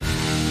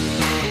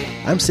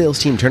I'm Sales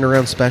Team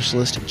Turnaround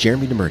Specialist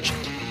Jeremy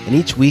DeMerchant, and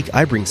each week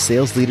I bring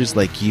sales leaders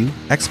like you,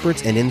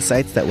 experts and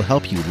insights that will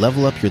help you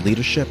level up your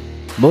leadership,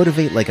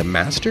 motivate like a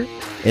master,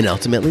 and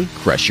ultimately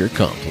crush your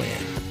comp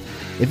plan.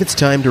 If it's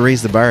time to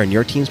raise the bar on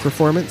your team's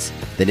performance,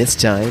 then it's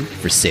time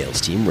for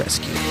Sales Team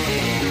Rescue.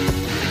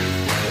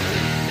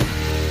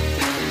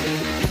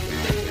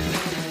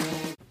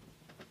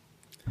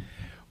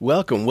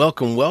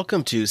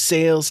 Welcome to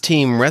Sales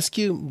Team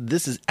Rescue.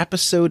 This is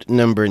episode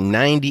number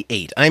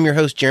 98. I'm your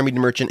host, Jeremy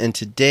DeMerchant, and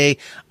today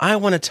I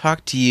want to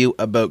talk to you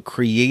about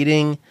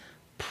creating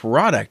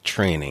product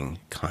training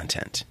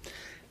content.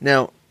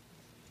 Now,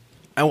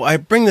 I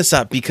bring this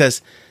up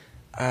because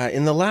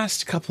in the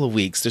last couple of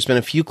weeks, there's been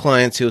a few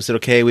clients who have said,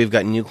 okay, we've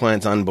got new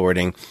clients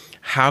onboarding.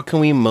 How can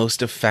we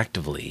most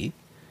effectively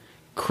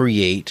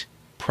create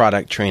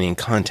product training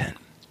content?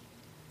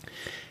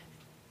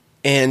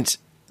 And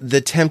the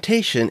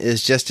temptation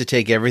is just to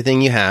take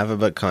everything you have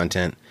about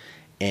content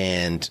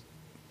and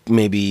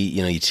maybe,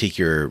 you take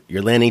your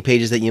landing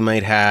pages that you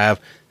might have,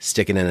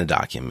 stick it in a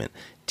document.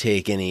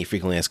 Take any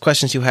frequently asked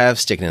questions you have,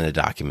 stick it in a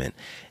document.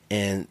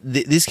 And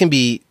these can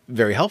be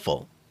very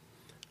helpful.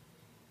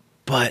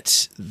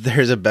 But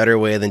there's a better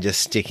way than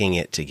just sticking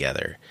it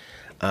together.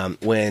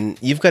 When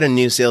you've got a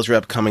new sales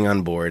rep coming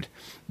on board,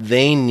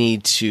 they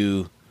need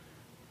to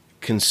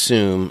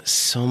consume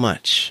so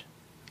much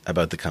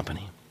about the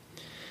company.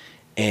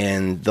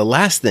 And the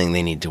last thing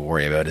they need to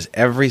worry about is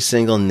every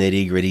single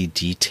nitty-gritty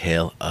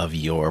detail of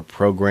your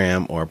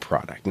program or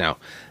product. Now,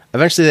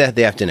 eventually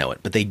they have to know it,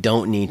 but they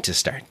don't need to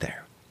start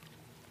there.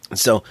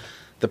 So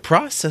the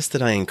process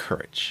that I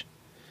encourage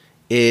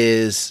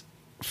is,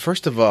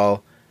 first of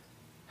all,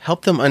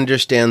 help them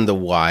understand the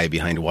why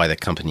behind why the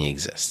company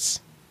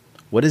exists.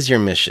 What is your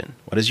mission?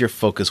 What is your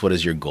focus? What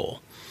is your goal?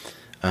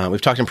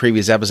 We've talked in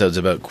previous episodes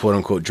about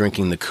quote-unquote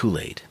drinking the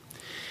Kool-Aid.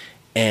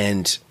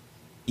 And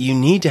you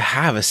need to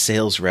have a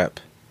sales rep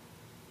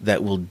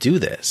that will do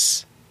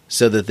this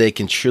so that they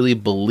can truly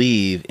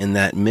believe in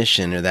that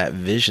mission or that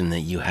vision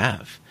that you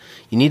have.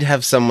 You need to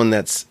have someone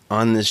that's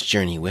on this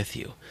journey with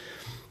you,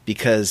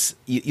 because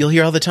you'll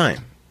hear all the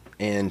time.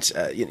 And,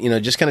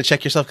 just kind of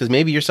check yourself, because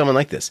maybe you're someone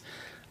like this.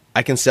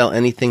 I can sell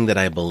anything that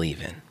I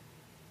believe in.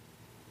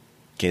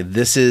 Okay,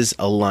 this is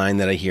a line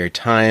that I hear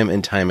time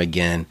and time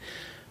again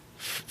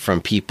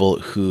from people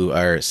who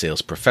are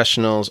sales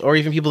professionals or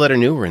even people that are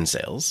newer in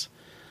sales.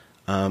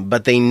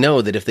 But they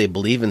know that if they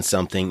believe in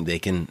something, they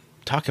can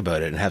talk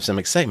about it and have some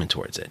excitement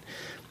towards it.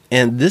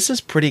 And this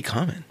is pretty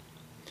common.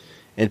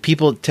 And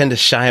people tend to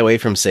shy away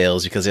from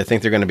sales because they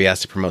think they're going to be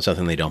asked to promote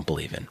something they don't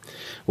believe in.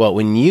 Well,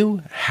 when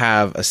you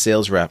have a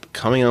sales rep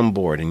coming on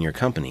board in your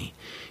company,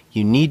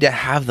 you need to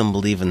have them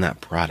believe in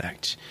that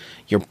product.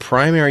 Your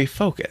primary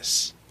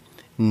focus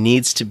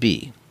needs to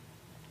be,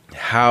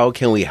 how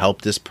can we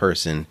help this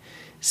person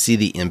see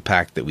the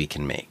impact that we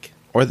can make?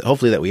 Or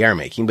hopefully that we are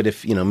making, but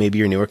if, maybe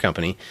you're a newer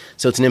company,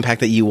 so it's an impact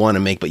that you want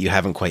to make, but you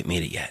haven't quite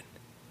made it yet.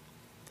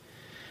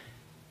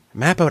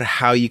 Map out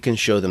how you can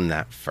show them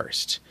that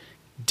first.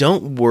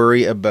 Don't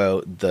worry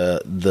about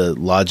the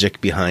logic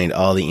behind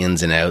all the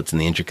ins and outs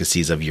and the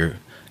intricacies of your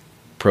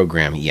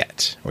program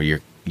yet, or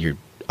your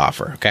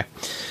offer, okay?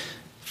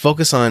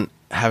 Focus on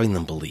having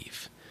them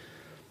believe.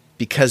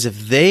 Because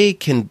if they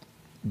can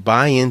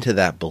buy into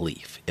that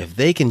belief, if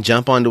they can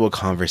jump onto a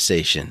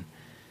conversation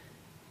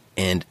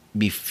and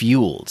be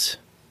fueled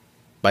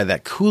by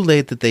that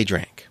Kool-Aid that they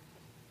drank,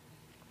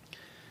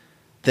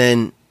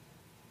 then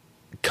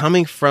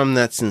coming from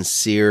that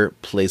sincere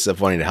place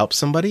of wanting to help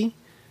somebody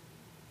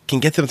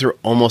can get them through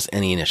almost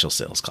any initial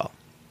sales call.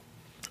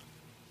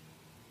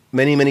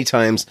 Many, many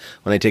times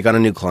when I take on a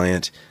new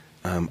client,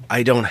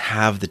 I don't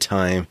have the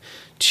time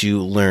to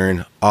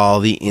learn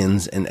all the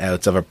ins and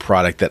outs of a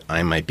product that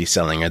I might be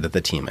selling or that the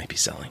team might be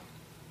selling.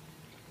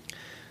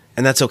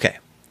 And that's okay.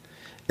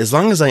 As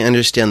long as I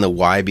understand the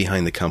why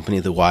behind the company,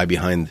 the why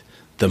behind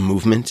the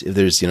movement, if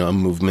there's, a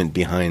movement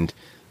behind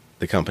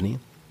the company,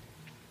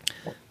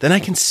 then I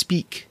can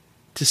speak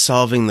to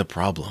solving the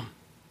problem.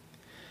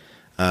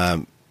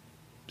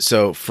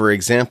 So, for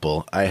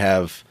example, I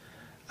have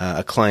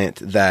a client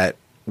that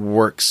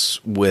works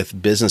with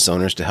business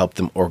owners to help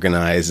them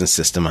organize and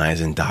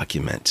systemize and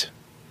document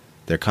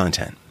their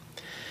content.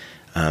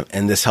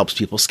 And this helps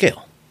people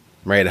scale,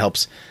 right? It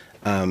helps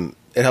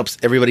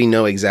everybody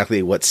know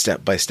exactly what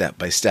step by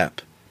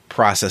step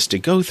process to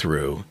go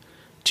through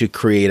to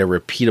create a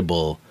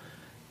repeatable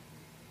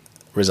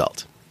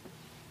result.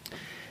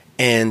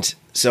 And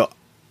so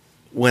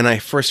when I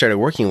first started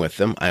working with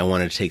them, I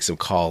wanted to take some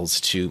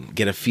calls to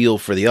get a feel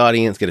for the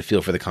audience, get a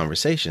feel for the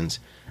conversations.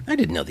 I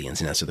didn't know the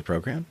ins and outs of the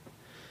program,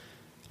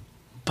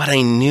 but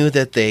I knew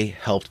that they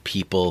helped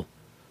people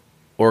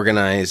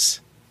organize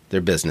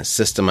their business,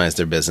 systemize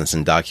their business,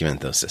 and document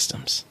those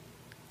systems.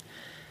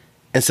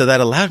 And so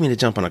that allowed me to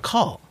jump on a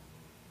call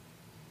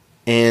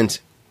and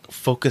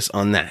focus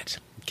on that.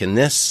 Can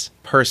this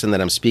person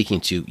that I'm speaking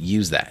to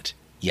use that?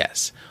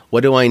 Yes.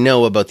 What do I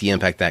know about the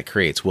impact that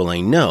creates? Well, I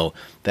know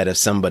that if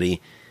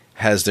somebody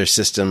has their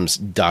systems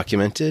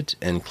documented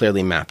and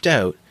clearly mapped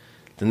out,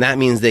 then that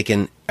means they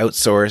can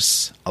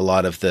outsource a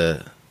lot of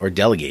or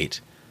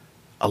delegate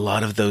a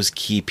lot of those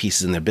key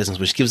pieces in their business,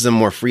 which gives them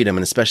more freedom.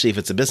 And especially if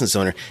it's a business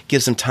owner,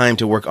 gives them time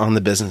to work on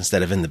the business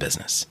instead of in the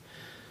business.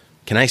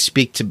 Can I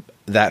speak to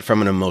that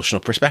from an emotional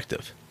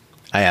perspective?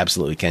 I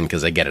absolutely can,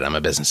 because I get it. I'm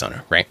a business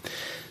owner, right?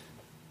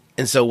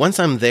 And so once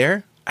I'm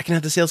there, I can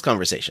have the sales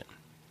conversation.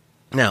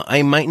 Now,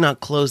 I might not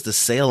close the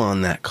sale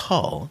on that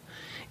call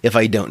if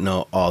I don't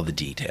know all the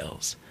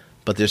details.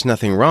 But there's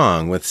nothing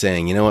wrong with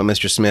saying, you know what,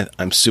 Mr. Smith,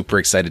 I'm super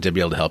excited to be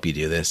able to help you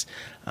do this.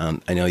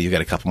 I know you've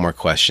got a couple more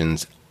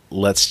questions.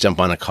 Let's jump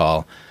on a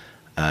call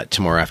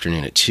tomorrow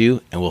afternoon at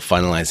 2, and we'll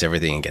finalize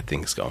everything and get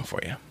things going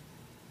for you.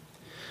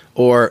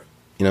 Or,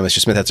 you know, Mr.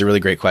 Smith, that's a really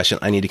great question.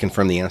 I need to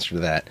confirm the answer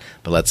to that,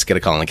 but let's get a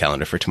call on the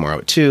calendar for tomorrow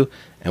at 2,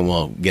 and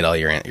we'll get all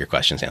your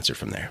questions answered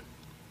from there.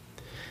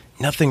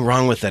 Nothing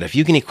wrong with that. If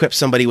you can equip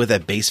somebody with a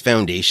base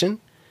foundation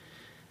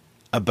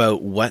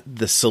about what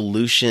the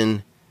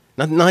solution,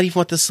 not even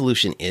what the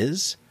solution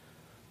is,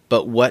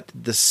 but what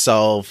the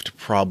solved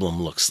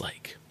problem looks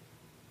like.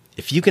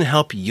 If you can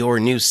help your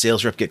new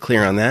sales rep get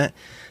clear on that,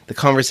 the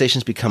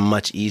conversations become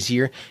much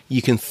easier.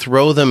 You can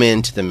throw them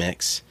into the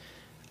mix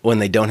when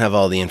they don't have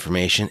all the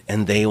information,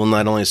 and they will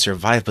not only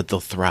survive, but they'll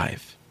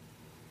thrive.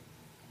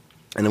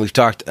 And we've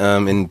talked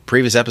in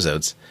previous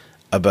episodes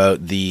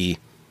about the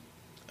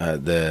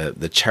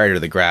chart or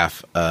the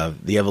graph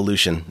of the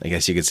evolution, I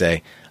guess you could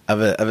say, of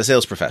a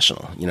sales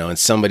professional. You know, and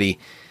somebody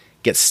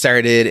gets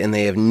started and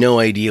they have no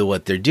idea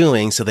what they're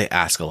doing, so they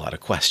ask a lot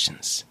of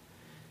questions.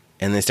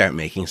 And they start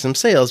making some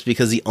sales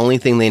because the only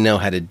thing they know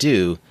how to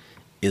do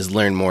is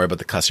learn more about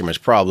the customer's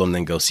problem,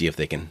 then go see if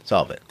they can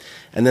solve it.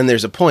 And then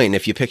there's a point, and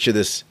if you picture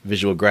this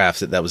visual graph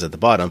that was at the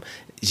bottom,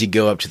 as you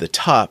go up to the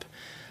top,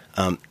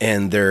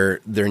 and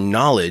their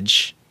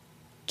knowledge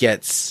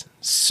gets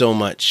so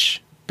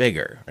much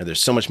bigger, or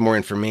there's so much more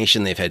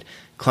information. They've had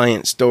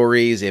client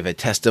stories, they've had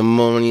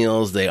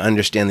testimonials, they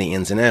understand the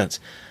ins and outs,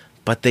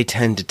 but they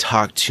tend to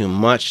talk too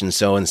much. And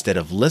so instead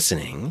of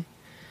listening,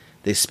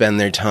 they spend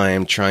their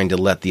time trying to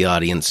let the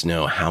audience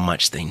know how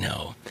much they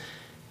know.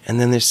 And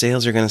then their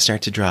sales are going to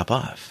start to drop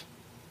off.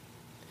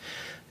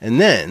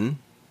 And then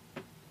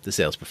the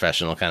sales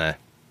professional kind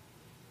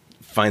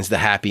of finds the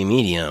happy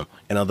medium.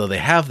 And although they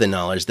have the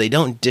knowledge, they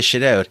don't dish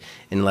it out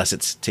unless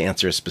it's to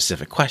answer a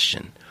specific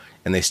question.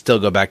 And they still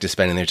go back to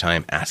spending their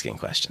time asking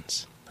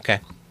questions.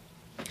 Okay?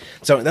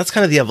 So that's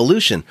kind of the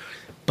evolution.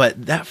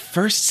 But that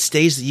first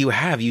stage that you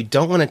have, you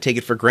don't want to take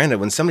it for granted.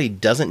 When somebody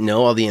doesn't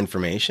know all the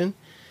information,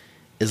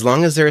 as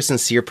long as they're a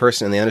sincere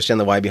person and they understand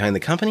the why behind the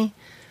company,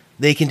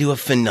 they can do a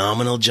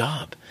phenomenal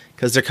job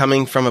because they're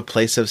coming from a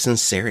place of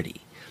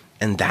sincerity.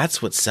 And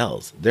that's what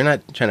sells. They're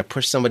not trying to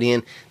push somebody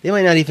in. They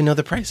might not even know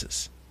the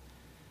prices.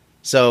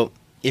 So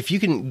if you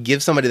can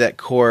give somebody that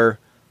core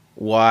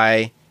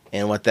why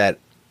and what that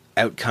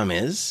outcome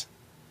is,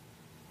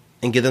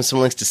 and give them some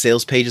links to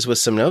sales pages with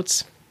some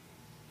notes,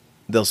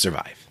 they'll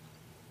survive.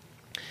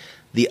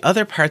 The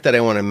other part that I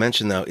want to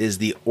mention, though, is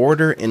the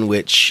order in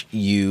which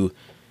you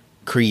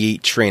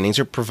create trainings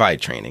or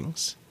provide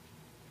trainings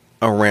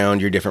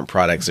around your different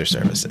products or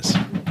services.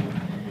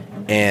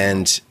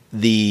 And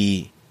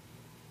the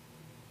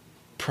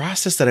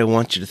process that I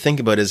want you to think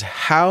about is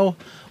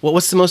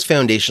what's the most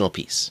foundational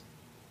piece?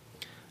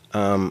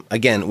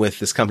 Again, with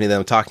this company that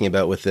I'm talking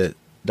about with the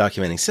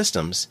documenting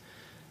systems,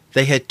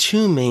 they had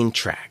two main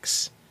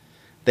tracks.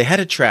 They had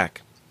a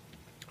track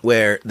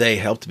where they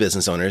helped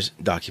business owners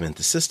document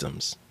the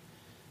systems,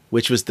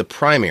 which was the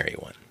primary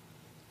one.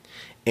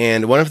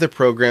 And one of their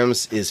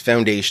programs is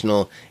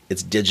foundational,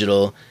 it's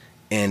digital,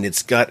 and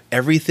it's got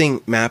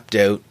everything mapped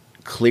out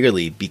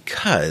clearly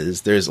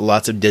because there's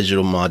lots of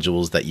digital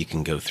modules that you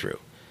can go through.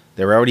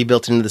 They're already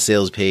built into the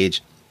sales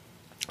page,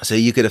 so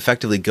you could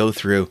effectively go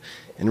through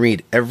and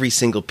read every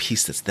single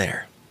piece that's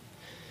there.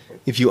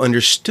 If you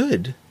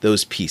understood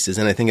those pieces,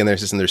 and I think in their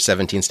system there's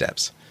 17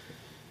 steps,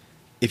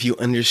 if you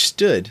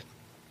understood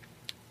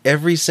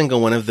every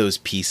single one of those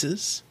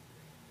pieces,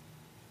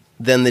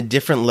 then the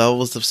different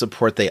levels of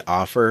support they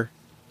offer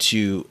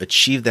to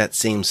achieve that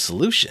same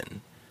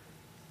solution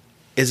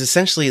is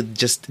essentially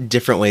just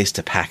different ways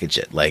to package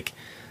it. Like,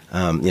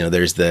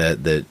 there's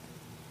the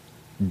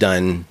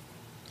done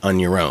on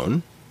your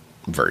own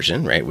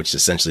version, right? Which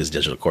essentially is a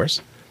digital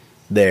course.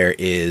 There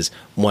is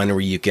one where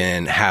you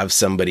can have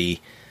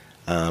somebody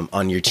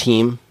on your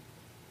team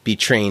be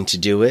trained to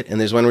do it. And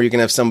there's one where you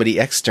can have somebody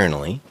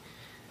externally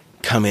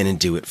come in and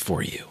do it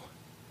for you.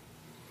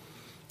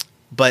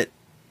 But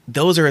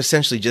those are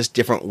essentially just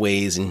different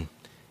ways and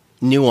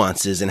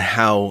nuances in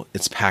how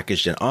it's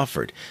packaged and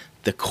offered.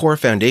 The core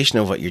foundation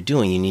of what you're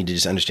doing, you need to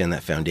just understand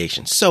that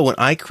foundation. So when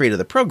I created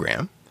the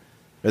program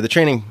or the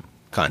training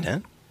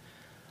content,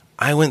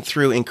 I went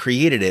through and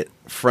created it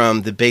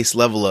from the base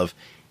level of,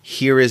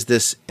 here is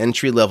this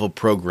entry-level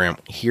program,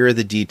 here are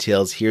the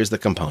details, here's the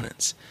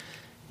components.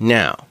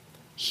 Now,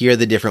 here are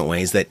the different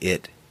ways that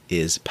it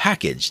is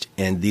packaged,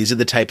 and these are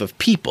the type of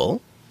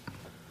people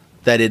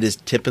that it is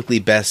typically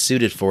best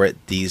suited for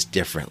at these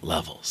different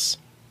levels.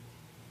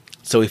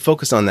 So we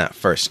focus on that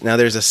first. Now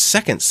there's a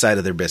second side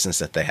of their business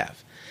that they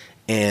have.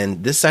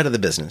 And this side of the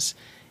business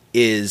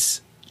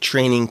is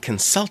training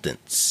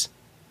consultants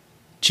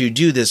to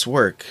do this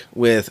work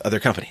with other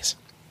companies.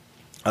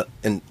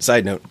 And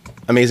side note,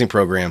 amazing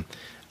program.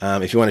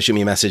 If you want to shoot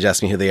me a message,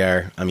 ask me who they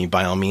are. I mean,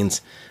 by all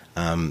means,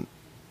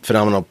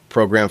 phenomenal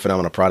program,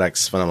 phenomenal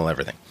products, phenomenal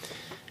everything.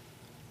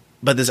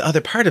 But this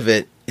other part of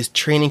it is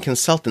training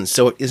consultants,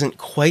 so it isn't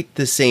quite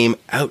the same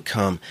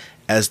outcome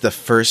as the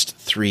first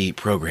 3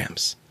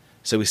 programs.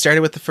 So we started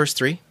with the first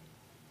 3.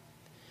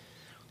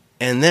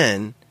 And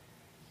then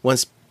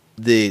once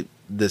the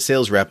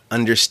sales rep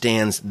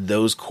understands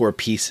those core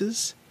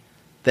pieces,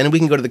 then we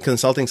can go to the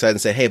consulting side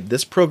and say, hey,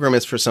 this program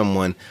is for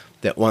someone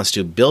that wants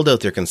to build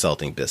out their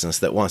consulting business,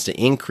 that wants to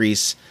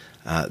increase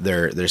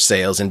their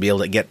sales and be able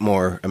to get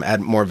more,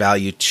 add more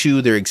value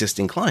to their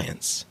existing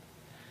clients.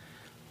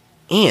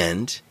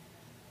 And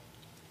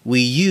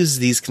we use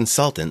these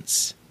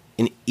consultants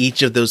in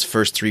each of those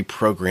first 3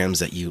 programs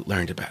that you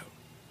learned about.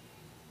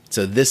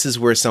 So this is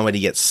where somebody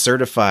gets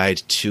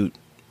certified to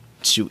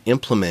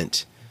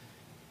implement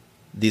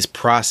these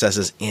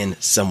processes in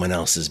someone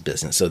else's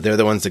business. So they're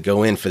the ones that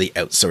go in for the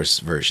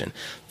outsourced version.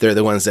 They're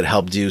the ones that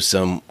help do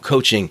some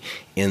coaching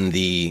in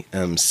the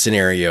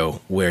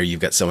scenario where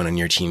you've got someone on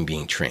your team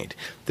being trained.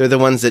 They're the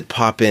ones that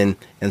pop in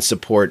and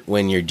support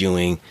when you're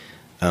doing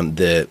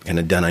the kind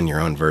of done on your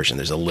own version.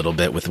 There's a little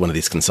bit with one of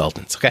these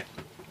consultants. Okay.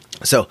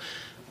 So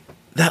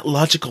that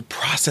logical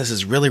process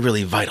is really,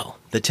 really vital.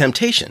 The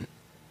temptation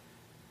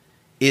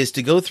is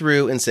to go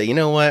through and say, you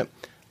know what?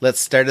 Let's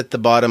start at the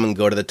bottom and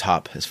go to the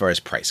top as far as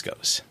price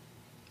goes.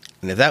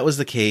 And if that was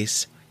the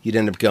case, you'd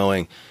end up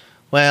going,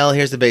 well,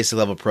 here's the basic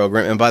level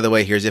program. And by the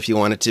way, here's if you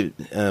wanted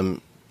to,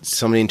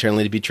 somebody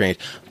internally to be trained.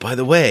 By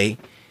the way,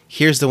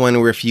 here's the one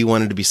where if you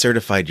wanted to be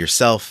certified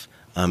yourself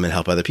and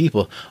help other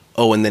people.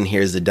 Oh, and then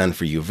here's the done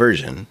for you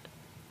version.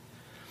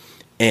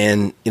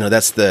 And,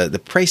 that's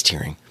the price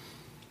tiering.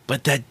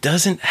 But that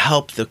doesn't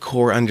help the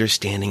core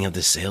understanding of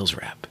the sales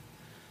rep.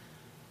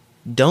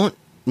 Don't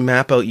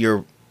map out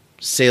your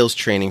sales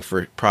training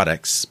for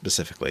products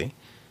specifically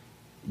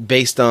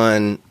based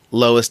on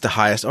lowest to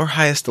highest or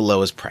highest to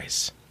lowest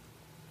price.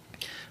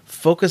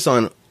 Focus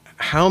on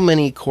how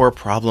many core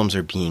problems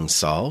are being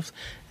solved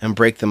and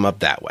break them up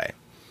that way.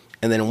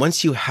 And then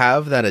once you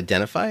have that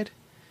identified,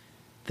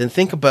 then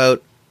think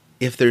about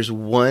if there's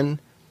one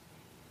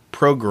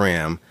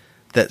program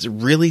that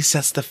really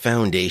sets the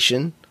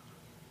foundation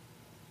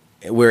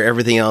where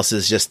everything else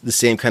is just the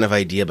same kind of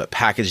idea, but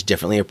packaged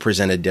differently or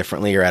presented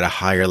differently or at a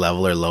higher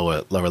level or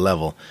lower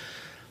level.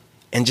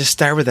 And just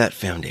start with that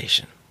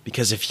foundation.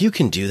 Because if you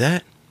can do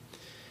that,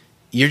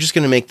 you're just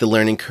going to make the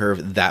learning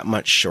curve that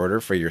much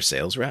shorter for your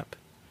sales rep.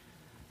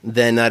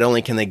 Then not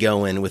only can they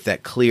go in with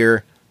that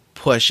clear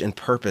push and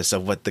purpose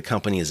of what the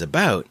company is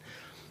about,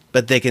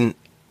 but they can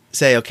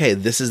say, okay,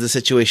 this is the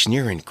situation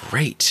you're in.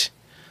 Great.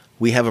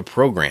 We have a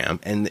program,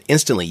 and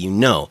instantly you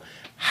know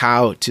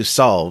how to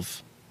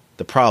solve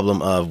the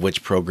problem of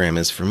which program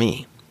is for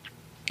me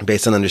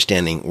based on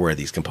understanding where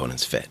these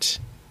components fit.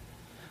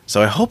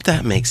 So I hope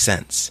that makes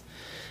sense.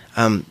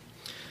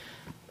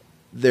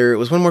 There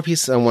was one more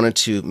piece I wanted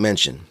to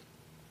mention.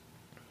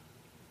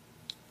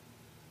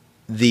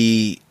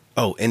 And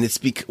it's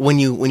when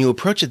you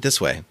approach it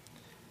this way,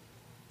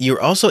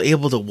 you're also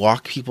able to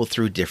walk people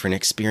through different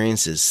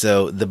experiences.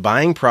 So the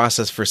buying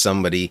process for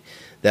somebody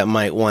that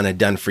might want a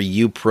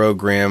done-for-you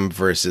program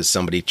versus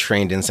somebody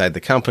trained inside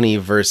the company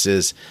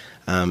versus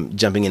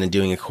jumping in and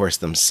doing a course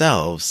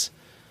themselves,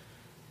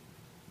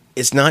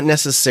 it's not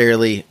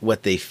necessarily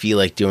what they feel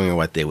like doing or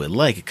what they would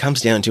like. It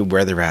comes down to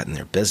where they're at in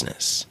their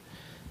business.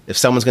 If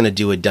someone's going to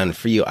do a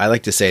done-for-you, I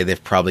like to say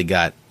they've probably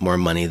got more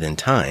money than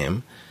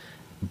time,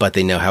 but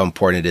they know how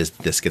important it is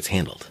that this gets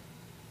handled.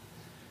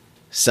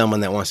 Someone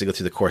that wants to go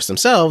through the course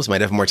themselves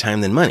might have more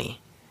time than money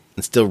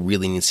and still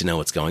really needs to know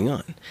what's going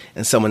on.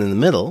 And someone in the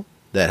middle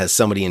that has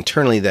somebody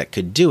internally that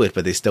could do it,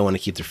 but they still want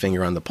to keep their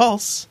finger on the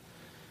pulse,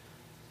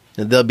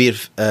 they'll be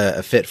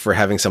a fit for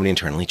having somebody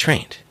internally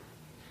trained.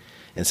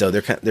 And so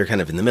they're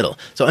kind of in the middle.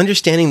 So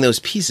understanding those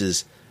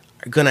pieces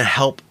are going to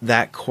help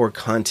that core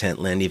content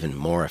land even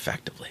more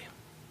effectively.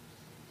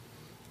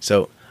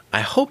 So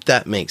I hope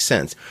that makes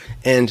sense.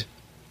 And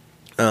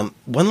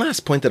one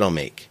last point that I'll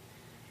make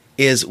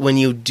is when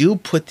you do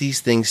put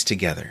these things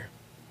together,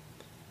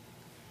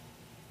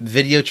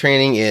 video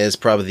training is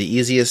probably the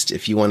easiest.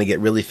 If you want to get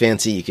really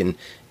fancy, you can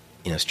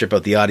strip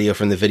out the audio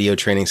from the video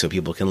training so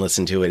people can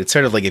listen to it. It's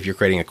sort of like if you're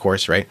creating a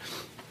course, right?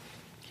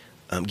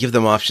 Give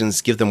them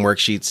options, give them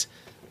worksheets.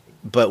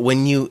 But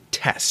when you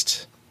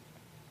test,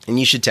 and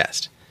you should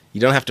test,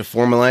 you don't have to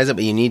formalize it,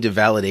 but you need to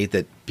validate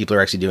that people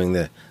are actually doing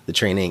the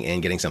training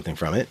and getting something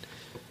from it.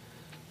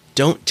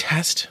 Don't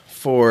test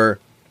for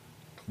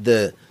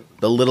the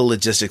little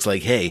logistics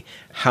like, hey,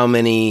 how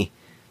many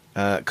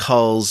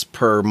calls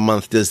per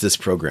month does this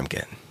program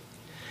get?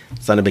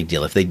 It's not a big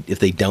deal. If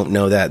they don't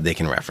know that, they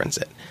can reference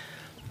it.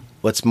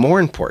 What's more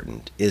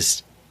important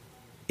is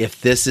if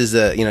this is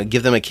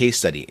give them a case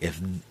study. If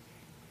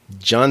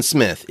John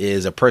Smith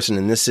is a person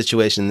in this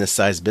situation, in this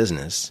size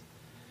business,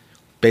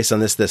 based on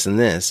this, this, and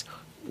this,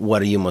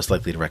 what are you most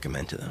likely to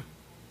recommend to them?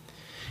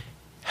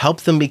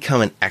 help them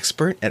become an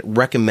expert at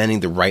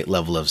recommending the right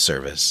level of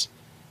service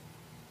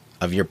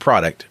of your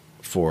product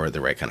for the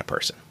right kind of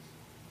person.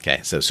 Okay,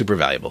 so super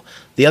valuable.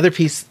 The other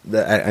piece,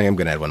 I'm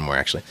going to add one more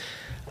actually.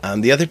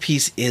 The other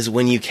piece is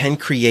when you can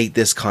create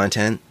this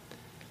content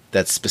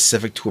that's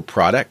specific to a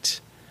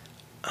product,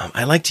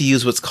 I like to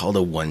use what's called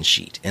a one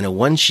sheet. And a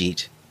one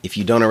sheet, if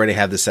you don't already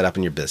have this set up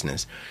in your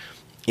business,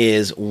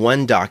 is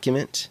one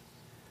document,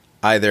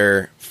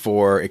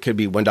 it could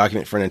be one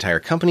document for an entire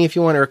company if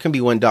you want, or it can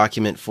be one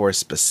document for a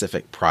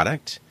specific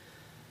product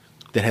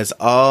that has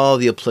all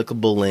the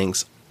applicable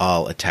links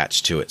all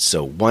attached to it.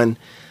 So one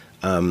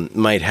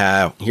might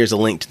have, here's a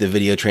link to the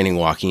video training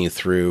walking you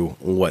through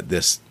what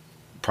this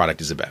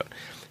product is about.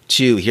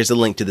 2, here's a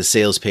link to the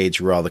sales page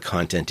where all the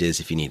content is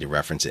if you need to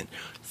reference it.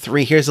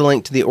 3, here's a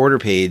link to the order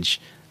page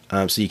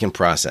so you can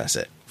process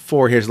it.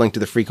 4, here's a link to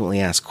the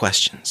frequently asked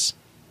questions.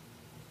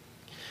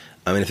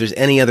 And if there's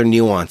any other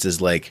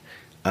nuances, like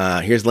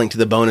here's a link to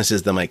the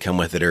bonuses that might come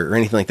with it or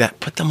anything like that,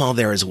 put them all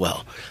there as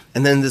well.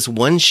 And then this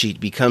one sheet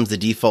becomes the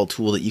default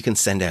tool that you can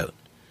send out.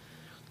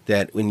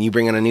 That when you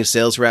bring on a new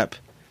sales rep,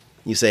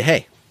 you say,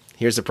 hey,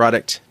 here's the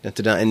product,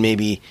 and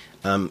maybe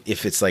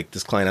if it's like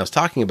this client I was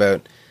talking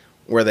about,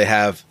 where they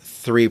have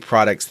 3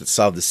 products that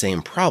solve the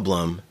same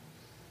problem,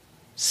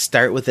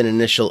 start with an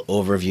initial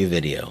overview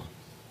video.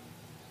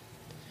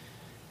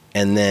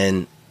 And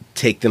then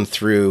take them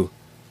through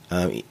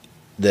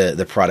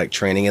the product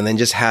training, and then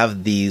just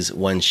have these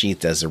one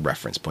sheets as a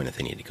reference point if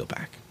they need to go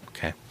back.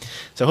 Okay,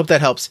 so I hope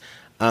that helps.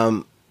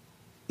 The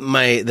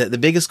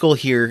biggest goal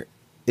here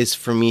is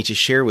for me to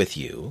share with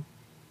you,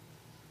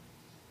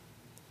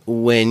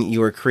 when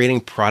you are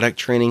creating product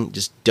training,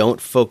 just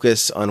don't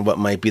focus on what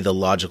might be the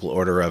logical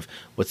order of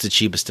what's the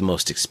cheapest to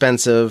most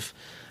expensive,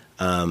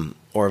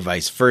 or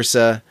vice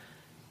versa.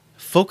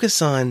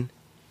 Focus on,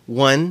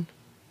 1,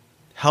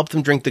 help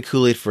them drink the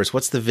Kool-Aid first.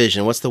 What's the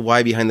vision? What's the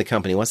why behind the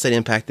company? What's that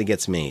impact that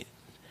gets made?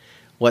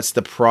 What's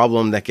the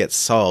problem that gets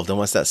solved? And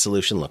what's that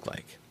solution look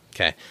like?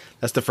 Okay,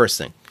 that's the first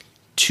thing.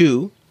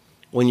 2,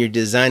 when you're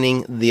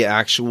designing the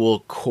actual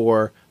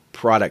core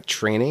product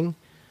training,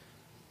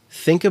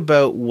 think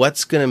about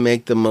what's going to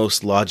make the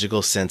most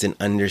logical sense in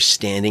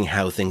understanding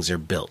how things are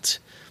built.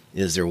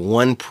 Is there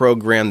one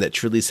program that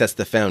truly sets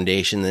the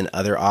foundation and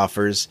other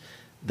offers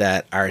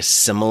that are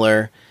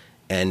similar?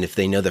 And if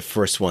they know the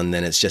first one,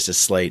 then it's just a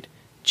slight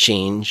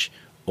change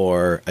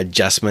or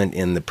adjustment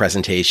in the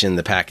presentation,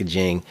 the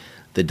packaging,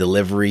 the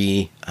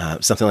delivery,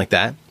 something like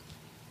that.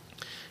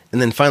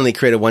 And then finally,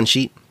 create a one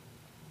sheet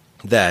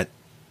that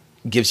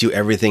gives you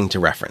everything to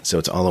reference. So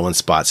it's all in one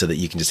spot so that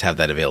you can just have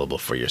that available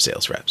for your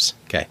sales reps.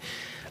 Okay.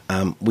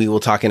 We will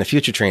talk in a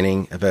future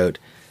training about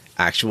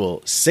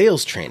actual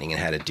sales training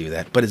and how to do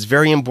that. But it's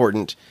very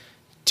important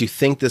to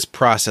think this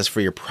process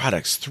for your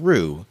products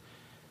through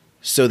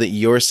so that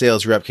your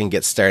sales rep can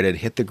get started,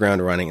 hit the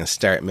ground running, and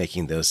start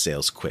making those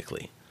sales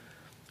quickly.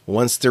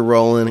 Once they're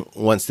rolling,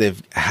 once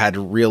they've had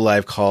real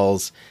live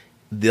calls,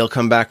 they'll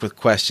come back with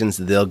questions,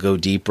 they'll go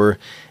deeper,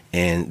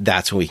 and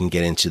that's when we can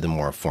get into the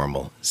more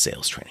formal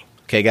sales training.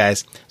 Okay,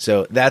 guys,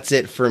 so that's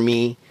it for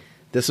me.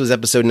 This was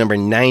episode number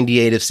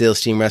 98 of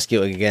Sales Team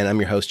Rescue. Again, I'm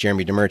your host,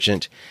 Jeremy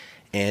DeMerchant.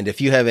 And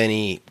if you have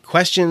any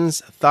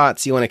questions,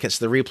 thoughts, you want to catch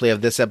the replay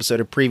of this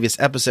episode or previous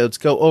episodes,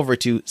 go over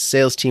to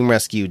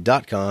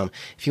salesteamrescue.com.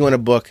 If you want to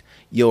book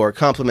your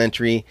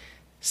complimentary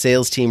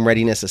sales team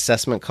readiness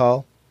assessment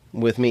call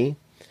with me,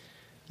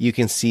 you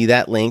can see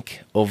that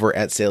link over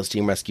at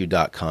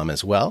salesteamrescue.com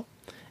as well.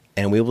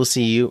 And we will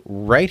see you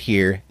right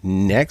here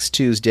next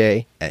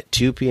Tuesday at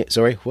 2 p.m.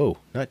 Sorry, whoa,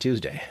 not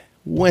Tuesday.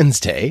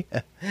 Wednesday.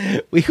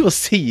 We will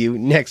see you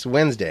next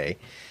Wednesday,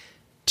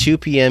 2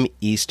 p.m.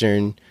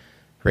 Eastern,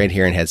 right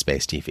here in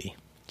Headspace TV.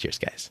 Cheers,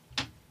 guys.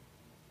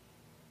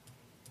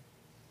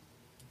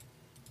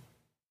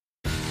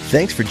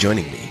 Thanks for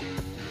joining me.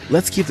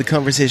 Let's keep the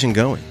conversation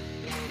going.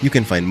 You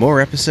can find more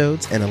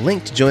episodes and a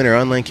link to join our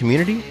online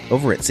community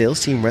over at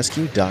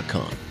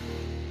salesteamrescue.com.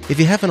 If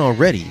you haven't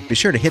already, be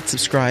sure to hit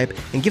subscribe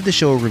and give the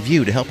show a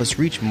review to help us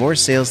reach more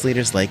sales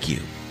leaders like you.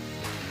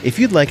 If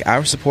you'd like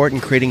our support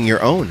in creating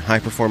your own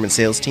high-performance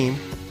sales team,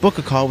 book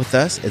a call with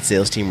us at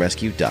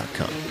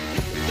salesteamrescue.com.